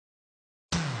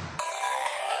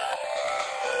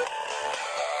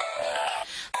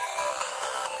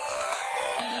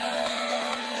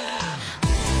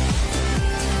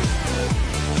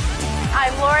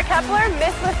Kepler,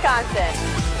 Miss Wisconsin.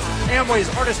 Amway's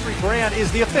Artistry brand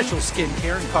is the official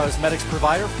skincare and cosmetics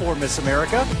provider for Miss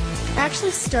America. I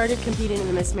actually started competing in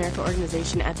the Miss America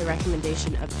organization at the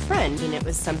recommendation of a friend, and it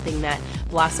was something that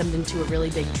blossomed into a really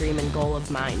big dream and goal of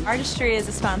mine. Artistry is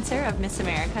a sponsor of Miss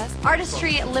America.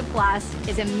 Artistry lip gloss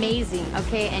is amazing,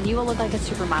 okay, and you will look like a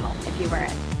supermodel if you wear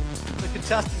it. The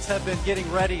contestants have been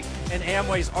getting ready in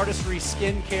Amway's Artistry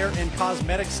skincare and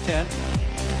cosmetics tent.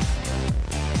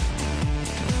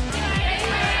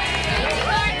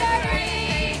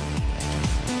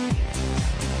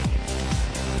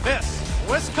 Miss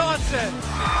Wisconsin,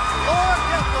 Laura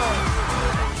Kepler.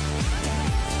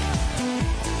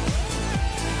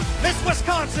 Miss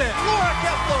Wisconsin, Laura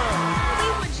Kepler.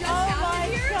 Oh my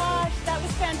gosh, that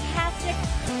was fantastic.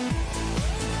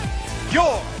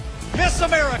 Your Miss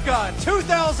America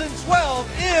 2012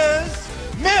 is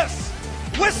Miss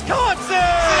Wisconsin!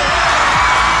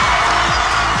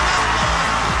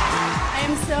 I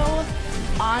am so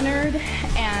honored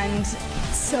and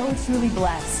so truly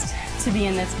blessed to be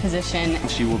in this position.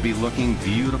 She will be looking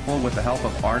beautiful with the help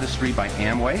of Artistry by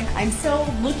Amway. I'm so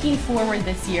looking forward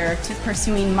this year to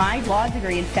pursuing my law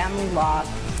degree in family law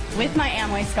with my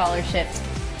Amway scholarship.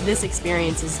 This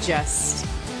experience is just,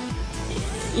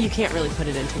 you can't really put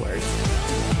it into words.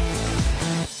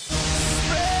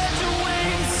 Spread your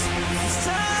wings, it's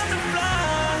time to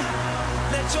fly.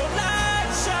 Let your light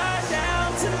shine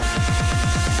down tonight.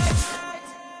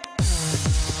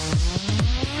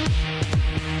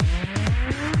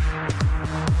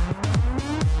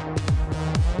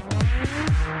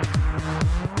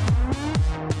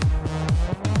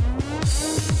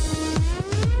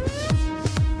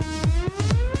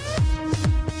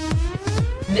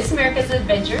 Miss America's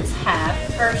Adventures have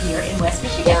her here in West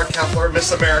Michigan. Laura Kepler,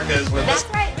 Miss America is with us.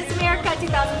 That's right, Miss America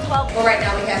 2012. Well, right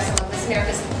now we have some of Miss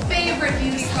America's favorite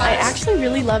beauty products. I actually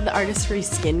really love the Artistry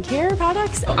skincare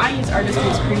products. I use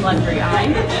Artistry's Cream Luxury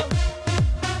Eye.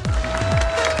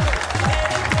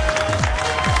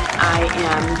 I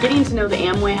am getting to know the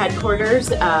Amway headquarters,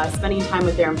 spending time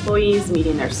with their employees,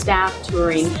 meeting their staff,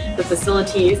 touring the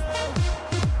facilities.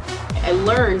 I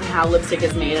learned how lipstick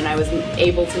is made, and I was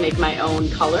able to make my own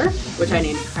color, which I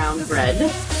named Crown Red.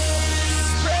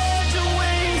 Spread your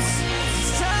wings,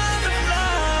 it's time to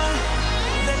fly.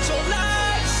 Let your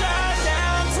light shine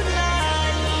down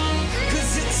tonight.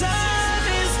 'Cause your time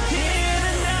is here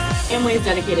tonight. Amway is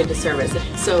dedicated to service,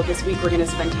 so this week we're going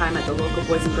to spend time at the local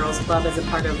Boys and Girls Club as a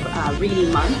part of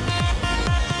Reading Month.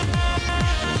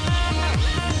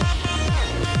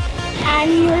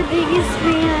 I'm your biggest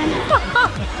fan.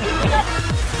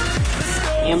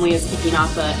 Amway is kicking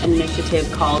off an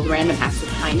initiative called Random Acts of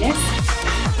Kindness.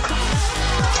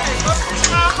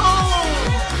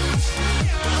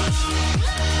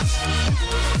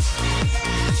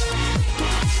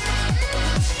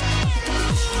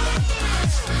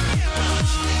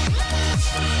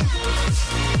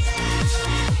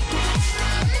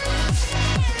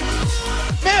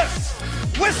 Miss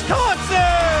Wisconsin!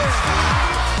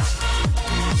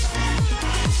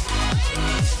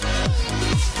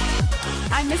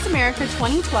 I'm Miss America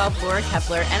 2012 Laura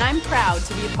Kepler, and I'm proud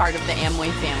to be a part of the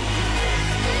Amway family.